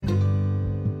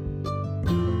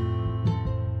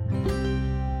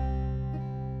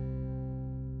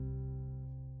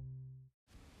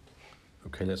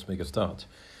Okay, let's make a start.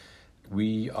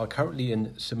 We are currently in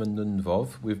Siman Nun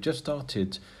Vov. We've just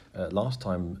started last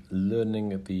time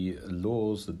learning the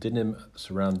laws, the dinim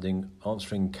surrounding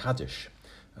answering Kaddish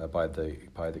by the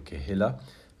Kehillah.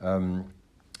 The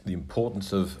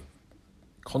importance of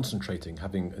concentrating,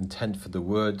 having intent for the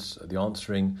words, the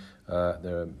answering.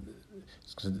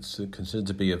 It's considered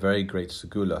to be a very great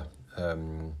segula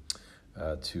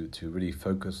to really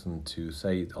focus and to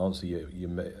say, answer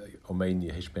Omein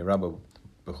Shemay rabo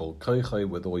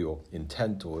with all your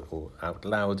intent or out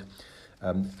loud.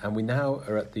 And we now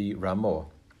are at the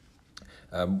ramo.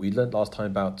 We learned last time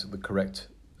about the correct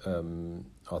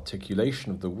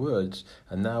articulation of the words,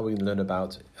 and now we learn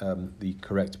about the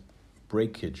correct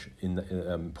breakage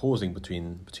in pausing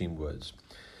between words.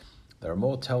 The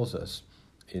ramo tells us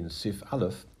in Sif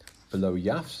Aleph, below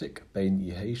yafsik bein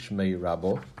shemay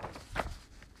rabo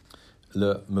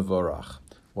le mevorach.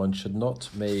 One should not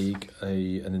make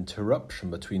an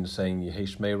interruption between saying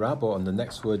shemay rabo and the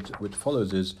next word which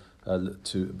follows is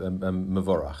to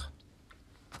mevorach.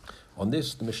 On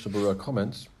this, the Mishnah Berurah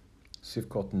comments, Sif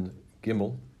Kotten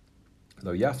Gimel,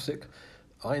 lo yafsik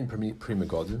ein prima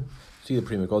godim, see the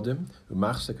prima godim,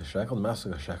 umachsik a shekel,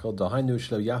 dahainu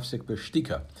shlo yafsik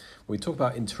b'shtika. When we talk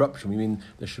about interruption, we mean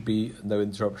there should be no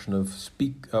interruption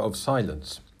of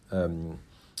silence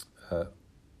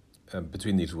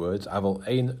between these words. Aval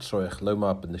ein tzorech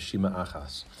lomar b'neshima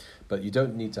achas. But you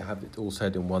don't need to have it all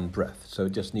said in one breath. So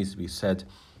it just needs to be said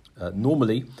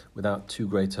normally without too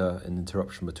great an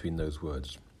interruption between those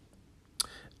words.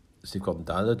 Sifkot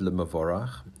daled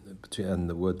lemevorach, and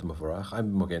the word lemevorach.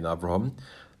 I'm Mogen Avraham.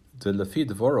 The lefi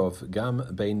devorov gam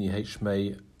bein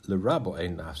shemay lerabo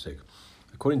ein nafsik.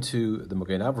 According to the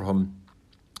Mogen Avraham,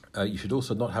 you should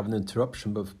also not have an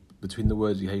interruption between the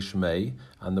words shemay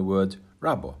and the word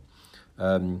rabo.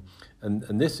 And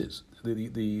this is we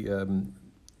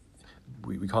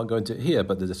can't go into it here,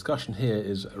 but the discussion here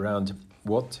is around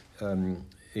what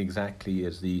exactly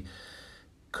is the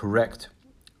correct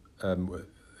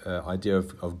idea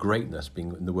of greatness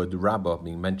being in the word rabo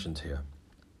being mentioned here.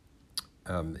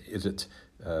 Is it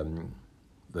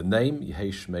the name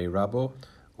Shemay rabo,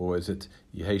 or is it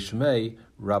Shemay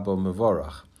rabo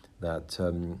mevorach? That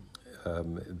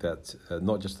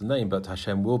not just the name, but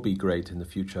Hashem will be great in the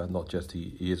future, not just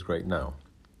He is great now.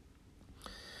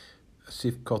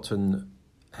 Sif Cotton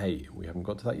Hey, we haven't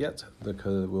got to that yet.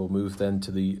 We'll move then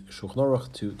to the Shulchan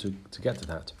Aruch to get to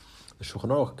that. The Shulchan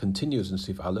Aruch continues in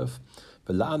Sif Aleph,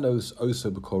 V'la'anos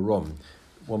oso b'kol rom.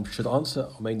 One should answer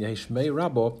Omein Shemay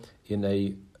rabo in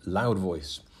a loud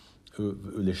voice.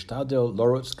 U'lishtadel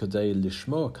lorotz kadei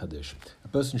lishmo Kaddish. A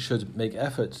person should make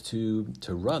efforts to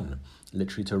run,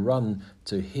 literally to run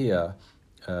to hear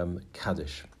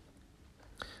Kaddish.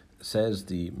 Says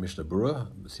the Mishnah Berurah,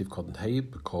 Sif Kotten Hey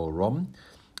b'kol rom,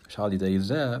 Shali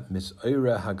Deizer mis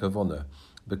oire hagavona,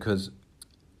 because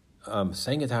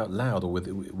saying it out loud or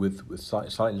with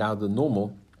slightly louder than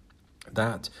normal,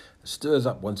 that stirs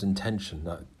up one's intention.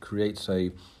 That creates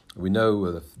we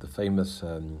know the famous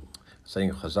saying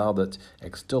of Chazal that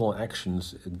external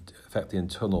actions affect the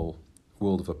internal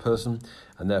world of a person,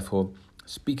 and therefore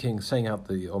saying out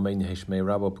the Omein Shemay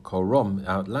rabo b'kol rom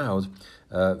out loud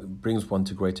brings one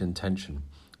to greater intention.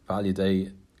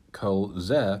 Validei kol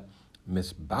zeh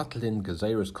mis batlin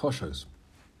gezeres koshos.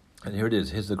 And here it is.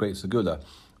 Here's the great segula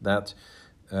that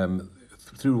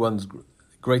through one's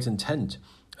great intent,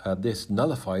 this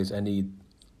nullifies any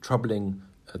troubling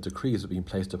decrees that have been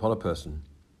placed upon a person.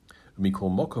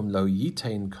 Mikol mokum lo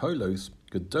yitain kolos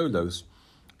gedolos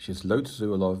shis lotzu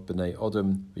alov b'nei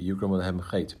odom v'yugram olehem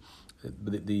chet.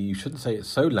 But you shouldn't say it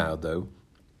so loud though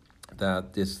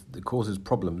that this causes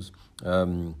problems.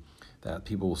 That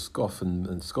people scoff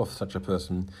and scoff such a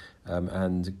person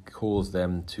and cause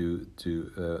them to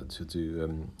do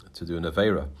an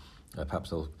aveira.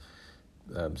 Perhaps they'll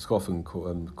scoff and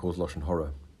cause lashon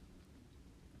hora.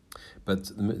 But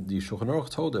the Shulchan Aruch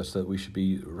told us that we should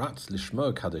be ratz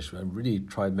lishmo Kaddish and really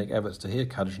try to make efforts to hear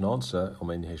Kaddish and answer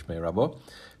Omein Shemay rabo.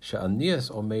 She'anias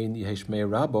Omein Shemay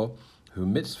rabo hu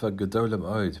mitzvah gedolam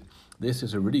od. This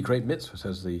is a really great mitzvah,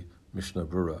 says the Mishnah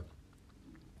Berurah.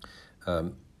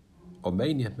 Omein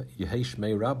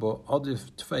Shemay rabo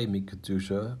odif tvei mi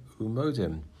kedusha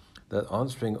umodim. That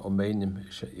answering Omein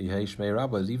Shemay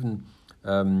rabo is even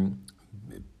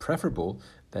preferable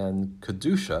than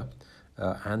kedusha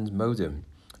and modim,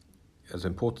 as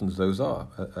important as those are.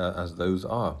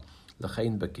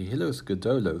 L'chein bekehilos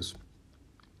gedolos,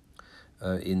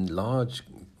 in large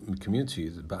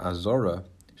communities, ba'azora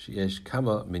sheyesh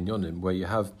kama minyonim, where you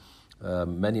have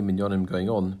many minyonim going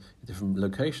on in different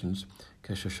locations.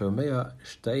 If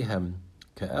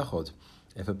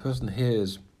a person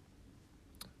hears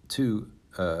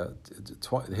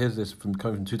here's this coming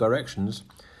from two directions.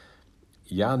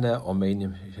 Yana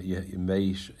Omein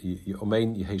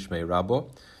Yeheshmei Rabo.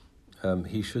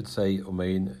 He should say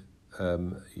Omein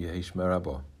Yeheshmei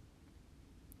Rabo.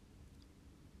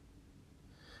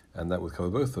 And that would cover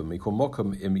both of them. Mikol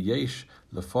Mokum Im Yesh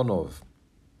Lefonov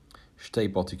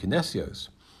Shtei Botikinesios.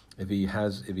 If he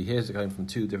hears it going from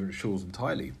two different shuls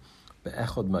entirely,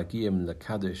 Be'echod Magiyim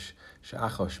LeKaddish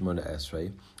She'achar Shemona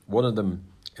Esrei. One of them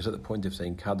is at the point of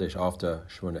saying Kaddish after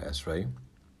Shemona Esrei.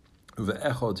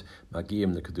 Uve'echod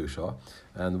Magiyim LeKedusha,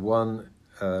 and one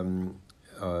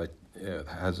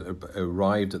has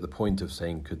arrived at the point of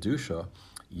saying Kedusha.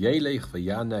 Yelech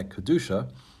v'yaneh Kedusha.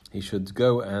 He should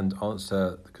go and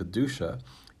answer the Kedusha.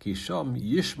 Kisham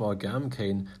Yishma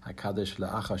Gamkein HaKaddish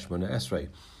Le'achar Shemona Esrei.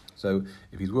 So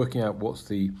if he's working out what's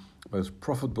the most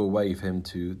profitable way for him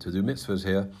to do mitzvahs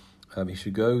here, he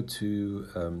should go to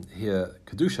hear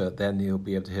Kedusha, then he'll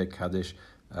be able to hear Kaddish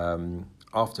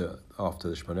after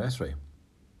the Shemona Esrei.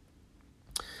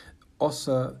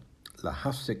 Osa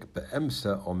lahafsik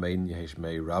be'emsa omein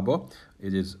yeheshmei rabo.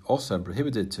 It is also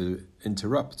prohibited to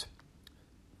interrupt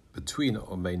between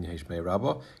omein yeheshmei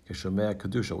rabo keshomea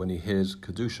kedusha, when he hears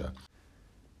kedusha.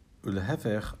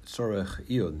 Ulehefech tzorech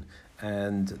iyun,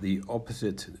 and the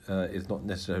opposite is not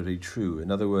necessarily true.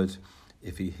 In other words,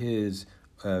 if he hears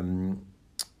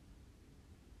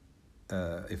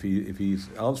if he's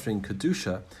answering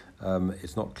kedusha,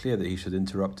 it's not clear that he should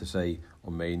interrupt to say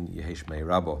Omein Yeheshmei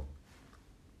Rabo.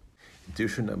 In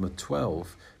Dushan number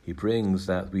 12, he brings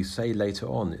that we say later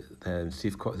on,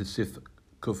 Sif Kuf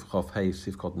Chof Hey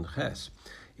Sif Koten Ches,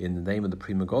 in the name of the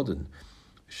Pri Megadim,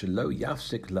 Shelo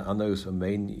Yafsik La'anos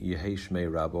Omein Yeheshmei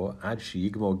Rabo Ad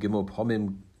Sheyigmor Gimel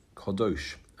Pomim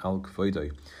Kodosh Al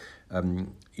Kvodo.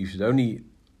 You should only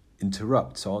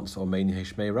interrupt to answer Omein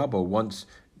Yeheshmei Rabo once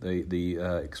the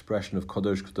expression of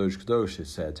Kodosh Kodosh Kodosh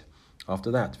is said.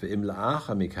 After that, V'im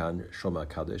la'acha mikan shoma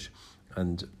Kaddish,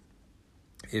 and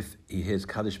if he hears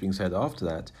Kaddish being said after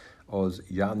that, Oz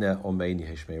Yaneh Omein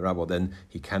Yeheshmei Rabo, then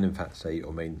he can in fact say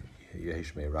Omein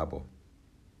Yeheshmei Rabo.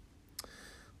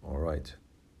 All right.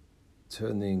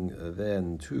 Turning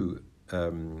then to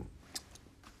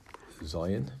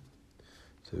Zion.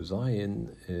 So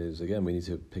Zion is, again, we need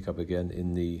to pick up again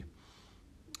in the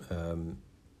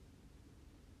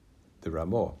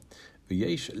Ramah.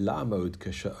 V'yesh la'amod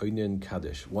k'sha'onyan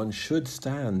Kaddish. One should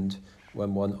stand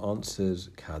when one answers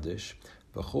Kaddish.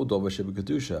 V'chol dover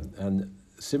shebekadusha. And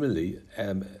similarly,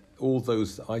 all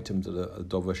those items that are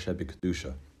dover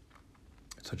shebekadusha,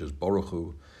 such as Baruch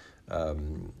Hu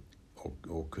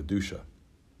or Kedusha.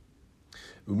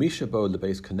 Umisha bo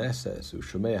lebeis knesses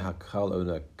u'shomei hakal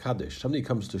ona Kaddish. Somebody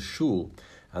comes to shul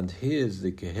and hears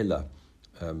the kehillah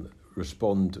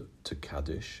respond to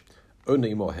Kaddish.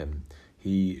 Only mohem,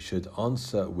 he should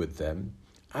answer with them.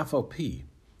 Afal pi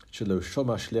shelo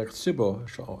shoma shliach tzibor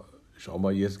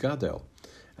shoma yizgadel,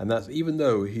 and that's even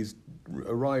though he's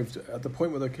arrived at the point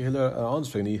where the kehillah are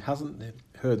answering, he hasn't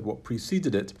heard what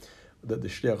preceded it, that the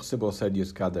shliach tzibor said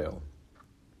yizgadel.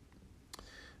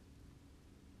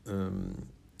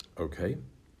 Okay.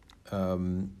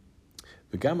 And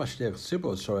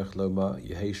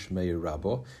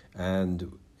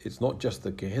it's not just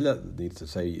the Kehillah that needs to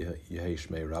say Yehei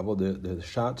Shmei Rabo, the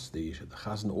Shatz, the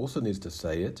Chazan also needs to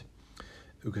say it.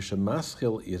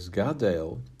 Ukeshamaschil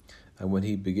Yizgadel, and when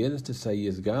he begins to say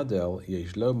Yizgadel,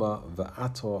 Yesh Loma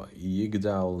Va'ato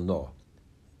Yigdal No,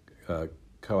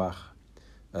 Koach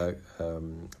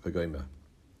V'goyma.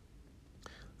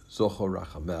 Zocho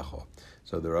Rachamecho.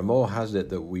 So the Ramah has it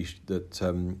that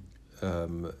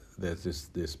there's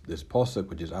this posuk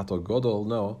which is Ato Godol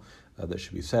No that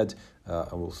should be said,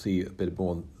 and we'll see a bit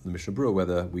more in the Mishnah Berurah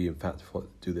whether we in fact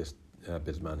do this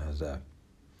Bisman has there.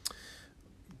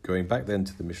 Going back then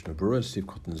to the Mishnah Berurah, Siv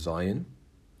Koten Zion,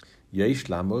 Yesh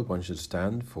Lamo, one should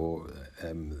stand for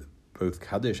both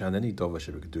Kaddish and any Dover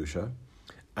Shebekadusha.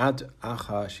 Ad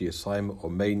acha sheyasayim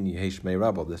omein yeheshmei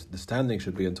rabo. The standing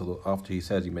should be until after he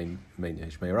says omein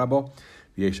yeheshmei rabo.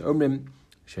 V'yesh omrim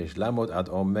sheish lamod ad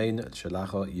omein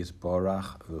shelacha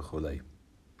yisbarach v'chulei.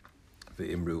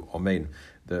 V'imru omein.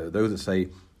 Those that say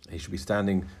he should be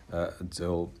standing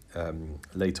until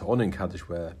later on in Kaddish,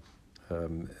 where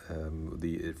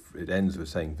it ends with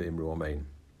saying v'imru omein.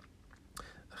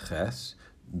 Ches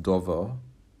dover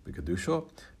b'kedusha.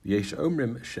 Yesh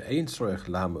omrim she'ein tzorech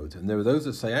lamod, and there are those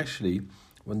that say actually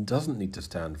one doesn't need to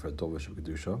stand for a dover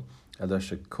shebekadusha. Ela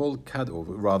shekol kad, or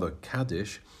rather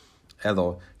Kaddish.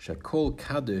 Ela shekol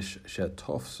Kaddish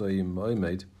she'tofsoi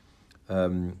moimed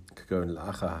kagon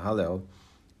la'acha halel.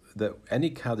 That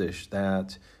any Kaddish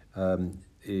that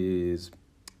is,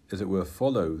 as it were,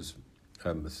 follows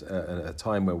a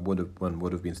time when one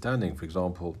would have been standing. For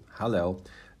example, Hallel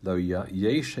lo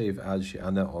yeshev ad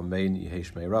she'ana omein yehi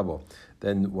shemay rabo.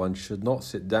 Then one should not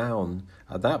sit down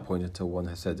at that point until one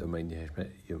has said omein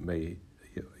yehi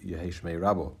shemay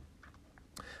rabo.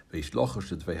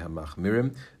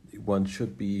 One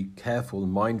should be careful,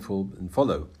 mindful, and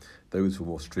follow those who are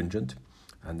more stringent,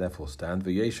 and therefore stand.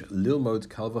 And you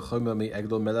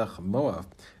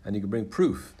can bring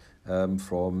proof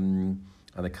from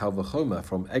a kal v'chomer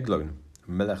from Eglon,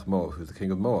 Melech Moav, who's the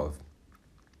king of Moav.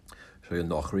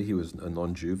 He was a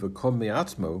non-Jew,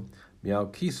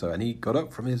 and he got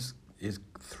up from his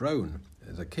throne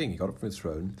as a king. He got up from his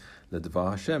throne,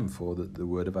 L'Dvar Hashem, for the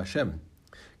word of Hashem.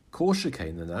 How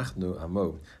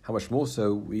much more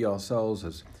so we ourselves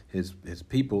as his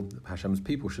people, Hashem's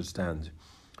people, should stand.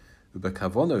 And the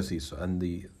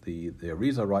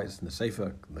Arizal writes in the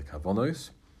Sefer, the Kavonos,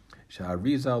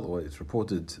 Sha'arizal, or it's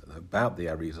reported about the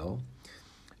Arizal,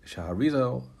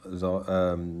 Sha'arizal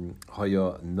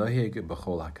hoya noheg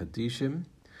b'chol hakaddishim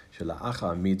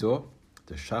shela'acha amido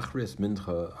the shachris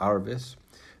mincha arvis,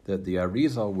 that the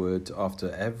Arizal would, after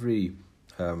every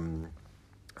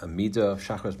Amida,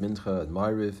 Shachas, Mincha, and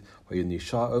Ma'ariv, or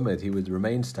Nisha Omed, he would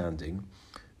remain standing.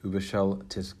 Uveshal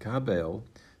Tiskabel,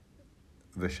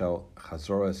 Veshal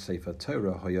Chazora Sefer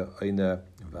Torah, Hoya Oina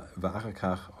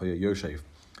Va'achakach, Hoya Yoshev.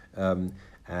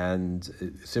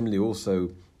 And similarly, also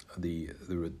the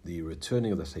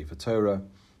returning of the Sefer Torah,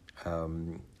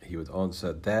 he would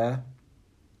answer there,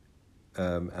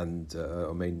 and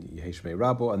Omein Yehi Shemay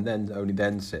Rabo, and then only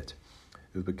then sit.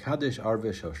 Uve Kaddish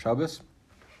Arvish of Shabbos.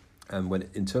 And when,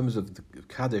 in terms of the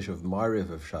Kaddish of Ma'ariv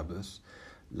of Shabbos,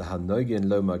 Lahanogin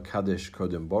Loma Kaddish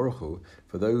Kodem Baruch Hu,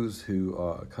 for those who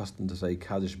are accustomed to say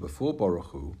Kaddish before Baruch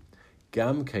Hu,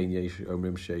 Gam Kein Yesh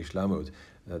Omrim Sheish Lamod.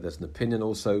 There's an opinion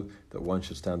also that one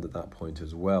should stand at that point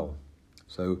as well.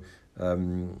 So,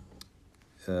 in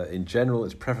general,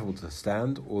 it's preferable to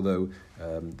stand, although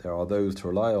there are those to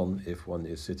rely on if one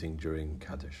is sitting during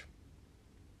Kaddish.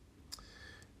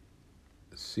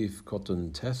 Sif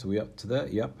Cotton Tess, are we up to there?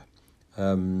 Yep.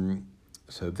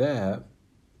 So there,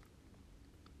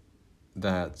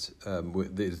 that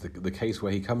is the case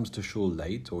where he comes to shul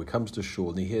late, or he comes to shul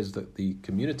and he hears that the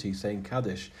community saying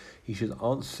Kaddish, he should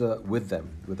answer with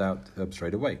them without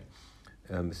straight away.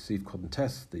 Steve Cotton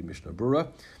Test, the Mishnah Berurah,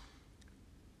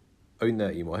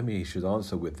 he should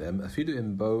answer with them.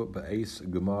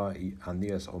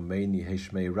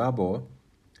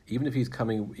 Even if he's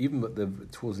coming,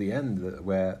 towards the end,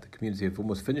 where the community have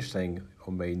almost finished saying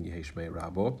Omein Yehi Shemay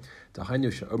Rabo,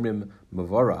 Tahainu She'omrim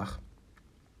Mavorach,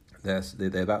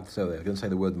 they're about to say, they're going to say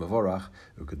the word Mavorach,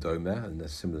 Ukadomer, and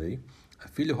similarly,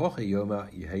 Afilu Hochi Yoma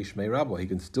Yehi Shemay Rabo, he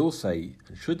can still say,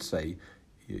 and should say,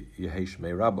 Yehi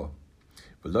Shemay Rabo.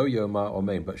 Below Yoma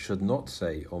Omein, but should not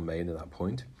say Omein at that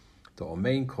point. The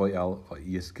Omein Koyal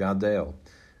Yisgadel,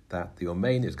 that the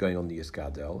Omein is going on the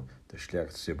Yisgadel, the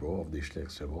Shlech Sibro, of the Shlech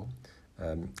Sibro.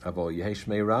 Avol Yehi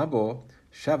Shemay Rabo,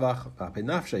 Shavach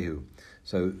Vapenafshehu.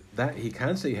 So that he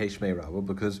can say Yehi Shemay Rabo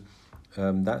because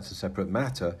that's a separate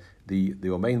matter. The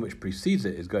Omein which precedes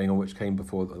it is going on which came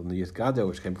before, on the Yisgadel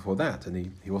which came before that,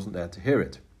 and he wasn't there to hear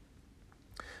it.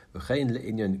 V'chein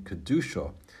le'inyan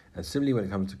Kedusha, and similarly when it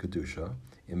comes to Kedusha,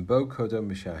 in Bo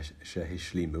Kodom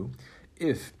Shehishlimu,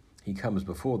 if he comes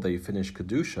before they finish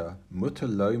Kedusha, Mutter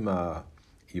Loima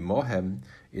Imohem,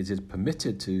 it is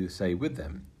permitted to say with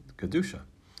them Kedusha.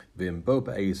 V'imbo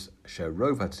ba'es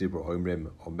sherov hatzibur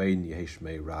omrim omein yehi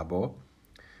shemay rabo,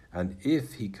 and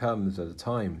if he comes at a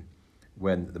time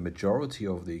when the majority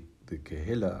of the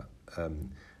Kehillah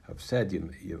have said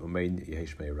omein yehi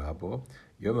shemay rabo,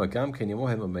 yom gam ken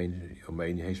yamohem omein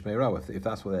yehi shemay rabo. If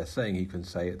that's what they're saying, he can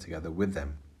say it together with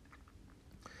them.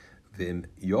 V'im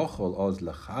yochol oz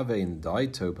lechavein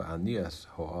daito ba'anias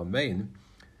ho'amein,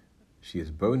 she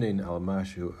is bonin al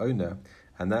mashu ona,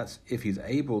 and that's if he's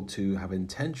able to have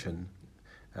intention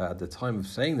at the time of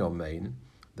saying the Amen,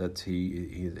 that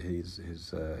his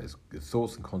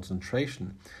thoughts and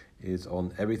concentration is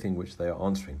on everything which they are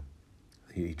answering.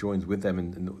 He joins with them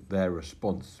in their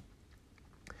response.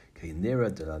 This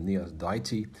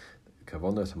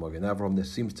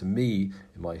seems to me,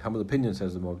 in my humble opinion,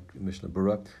 says the Mishnah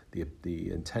Berurah,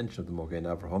 the intention of the Mogen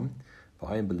Avraham,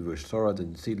 and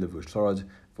Sid Levush Sorad,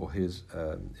 for his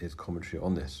commentary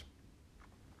on this.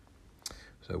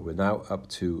 So we're now up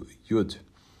to Yud.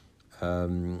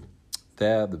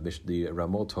 There, the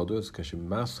Ramot told us, Kashim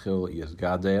Maschil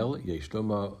Yesgadel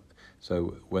Yeshloma.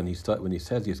 So when he says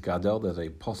Yesgadel, there's a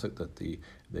posuk that the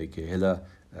Kehillah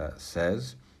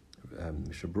says.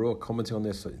 Mishnah Berurah commenting on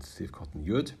this in Sif Cotton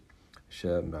Yud,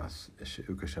 Ukashem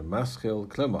Maschil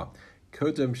Kloma.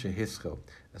 Kodem shehischil.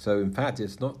 So in fact,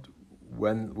 it's not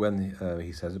when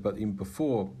he says it, but even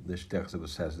before the Shliach Tzibur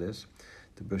says this,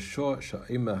 the B'shor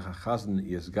she'ima hachazan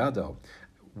yizgadel,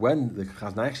 when the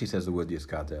Chazan actually says the word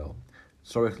yizgadel,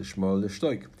 sorech l'shmo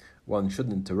l'shtoik, one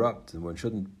shouldn't interrupt and one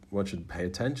should pay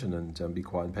attention and be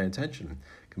quiet and pay attention.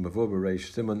 K'mavor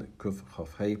b'reish simon kuf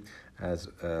chaf as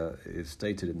is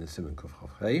stated in the simon kuf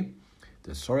chaf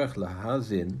the sorech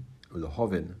lahazin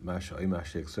u'lehovin ma'sha'im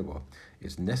ha'shliach tzibur.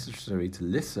 It's necessary to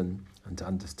listen and to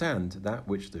understand that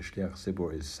which the Shliach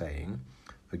Tzibur is saying,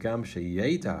 v'gam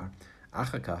sheyeda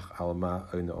achakach al ma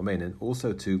ona omein, and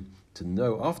also to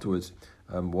know afterwards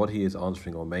what he is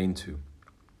answering omein to.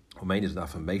 Omein is an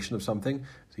affirmation of something,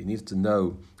 so he needs to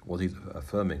know what he's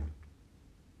affirming.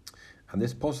 And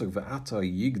this pasuk v'ata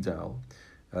yigdal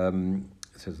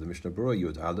says the Mishnah Berurah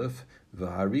Yud Aleph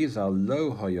v'harizal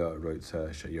lo haya rotza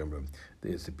sheyomru.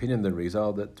 It's the opinion of the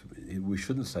Rizal that we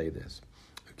shouldn't say this.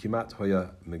 Kimat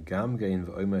hoya megamgein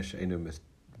v'omer she'enu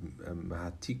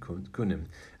mahatikunim,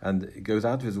 and it goes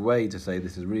out of his way to say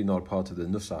this is really not part of the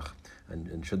nusach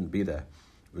and shouldn't be there.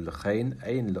 Therefore,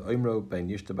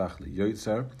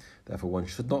 one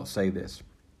should not say this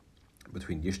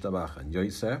between Yishtabach and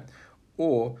Yotzer,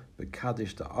 or the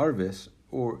Kaddish to Arvis,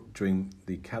 or during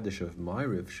the Kaddish of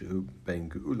Ma'ariv, Shehu Ben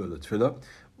Geula L'Tfilah,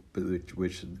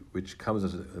 which comes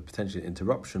as a potential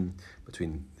interruption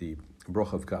between the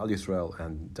Broch of Ka'al Yisrael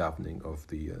and davening of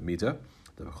the Midah.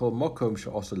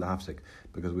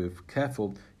 Because we're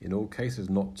careful in all cases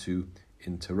not to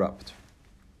interrupt.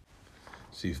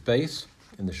 Sif Beis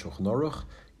in the Shulchan Aruch,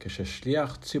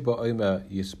 K'sheshliach tzibur omer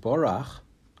yisborach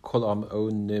kol am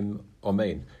onim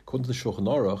omein. According to the Shulchan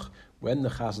Aruch, when the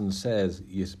Chazan says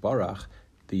yisborach,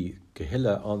 the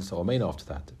Kehillah answer omein after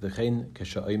that. V'chein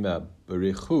k'she'omer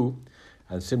berichu,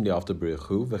 and similarly after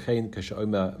berichu, v'chein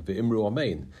k'she'omer v'imru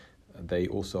omein. They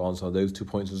also answer those 2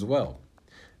 points as well.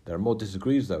 There are more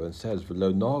disagrees though, and says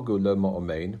v'lo nagu lo ma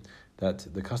omein, that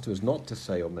the custom is not to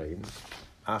say omein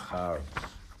achar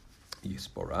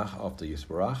Yisborach after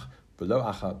Yisborach, below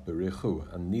Acha Berichu,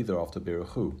 and neither after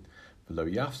Berichu. Below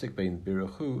Yafsik bein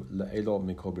Berichu le'elo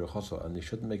min kol Berichoso, and they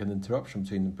shouldn't make an interruption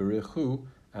between Berichu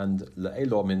and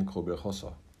le'elo min kol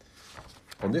Berichoso.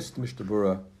 On this, Mishnah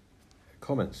Berurah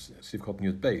comments, Siv Kop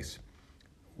Yud Beis,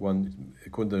 one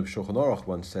according to Shulchan Aruch,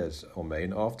 one says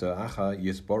Omein after Acha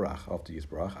Yisborach after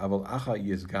Yisborach, Aval Acha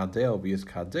Yisgadel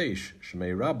v'Yiskadesh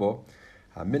shemay rabo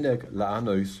hamineg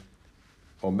la'anos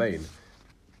Omein.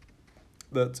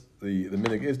 That the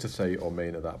minhag is to say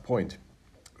Omein at that point.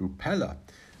 Upela,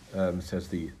 says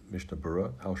the Mishnah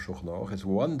Berurah, al Shulchan Aruch, it's a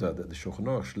wonder that the Shulchan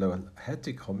Aruch shlo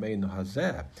hetik Omein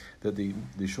hazeh, that the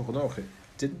Shulchan Aruch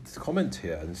didn't comment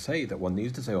here and say that one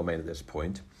needs to say Omein at this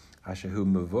point. Ashehu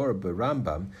mavor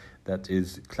b'Rambam, that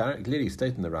is clearly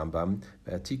stated in the Rambam,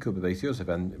 tiku b'Beis Yosef,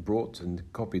 and brought and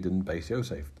copied in Beis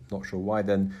Yosef. Not sure why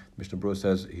then Mishnah Berurah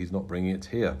says he's not bringing it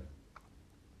here.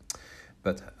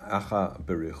 But Acha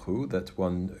Berichu, that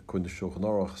one, according to Shulchan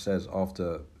Aruch, says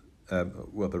after, the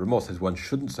Ramah says one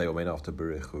shouldn't say Omein after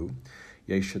Berichu.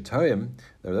 Yeshatoim,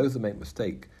 there are those that make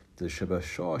mistake. The Sheba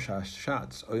Shah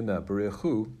Shatz Omer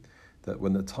Berichu, that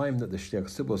when the time that the Shliach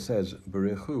Tzibur says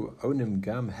Berichu, Onim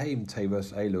Gam Heim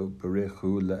Tevas Elo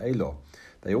Berichu Le'elo.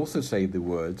 They also say the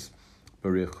words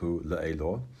Berichu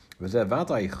Le'elo. V'zeh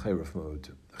Vadai Cheruf Mod.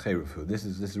 This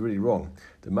is really wrong.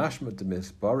 The mashmat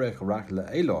demis barech rak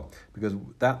le'elo, because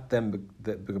that then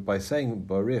by saying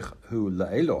barech hu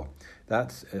le'elo,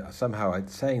 that's somehow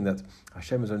it's saying that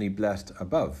Hashem is only blessed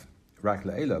above, rak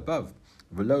le'elo above,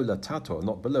 v'lo latato,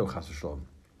 not below chas v'shalom.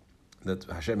 That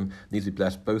Hashem needs to be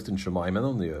blessed both in Shemayim and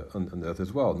on the earth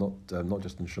as well, not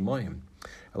just in Shemayim.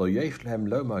 Elo yesh lehem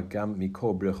loma gam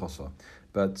mikol brichosa,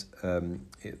 but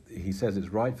he says it's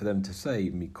right for them to say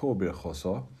mikol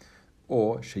brichosa,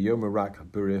 or sheyomer rak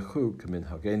berichu kamin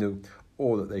hagenu,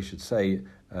 or that they should say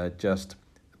just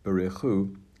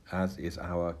berichu as is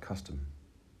our custom.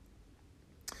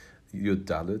 Yud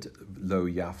Daled lo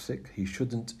yafsik, he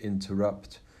shouldn't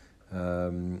interrupt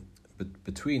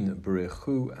between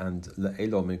berichu and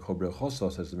le'elo min kol berichoso,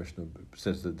 says the Mishnah,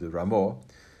 says the Ramah.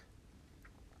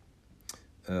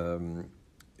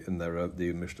 And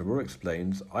the Mishnah Berurah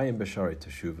explains, I am b'shari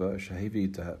teshuva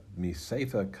shehevi to mi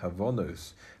sefer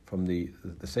kavonos, from the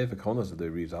sefer kavonos of the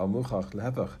Rizal muchach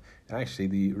lehevach. Actually,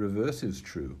 the reverse is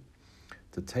true.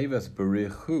 The tevas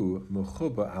berichu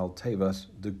mechuba al tevas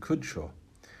de kudsho,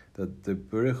 that the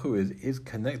berichu is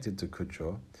connected to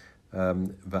kudsho.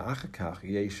 Va'achakach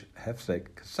yesh hefsek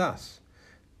kasas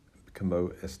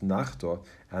kamo es nachtor,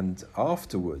 and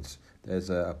afterwards there's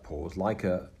a pause, like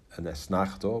a an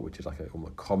esnachto, which is like a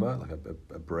comma, like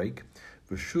a break.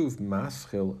 V'shuv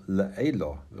maschil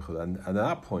le'elo, and at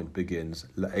that point begins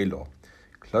le'elo.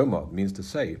 Klomar means to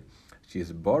say, she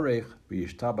is borech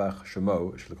v'yishtabach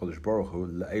shemo shel Kaddish Baruch Hu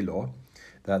le'elo,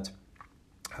 that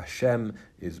Hashem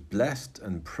is blessed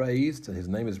and praised, and His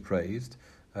name is praised,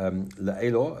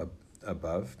 le'elo,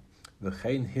 above,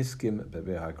 v'chein hiskim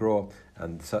bevehagro,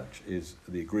 and such is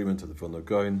the agreement of the Vilna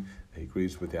Gaon. He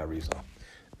agrees with the Arizal.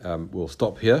 We'll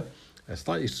stop here. A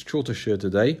slightly shorter shir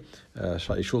today,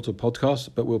 slightly shorter podcast,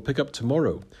 but we'll pick up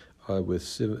tomorrow with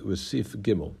Sif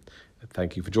Gimel.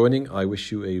 Thank you for joining. I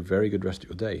wish you a very good rest of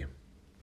your day.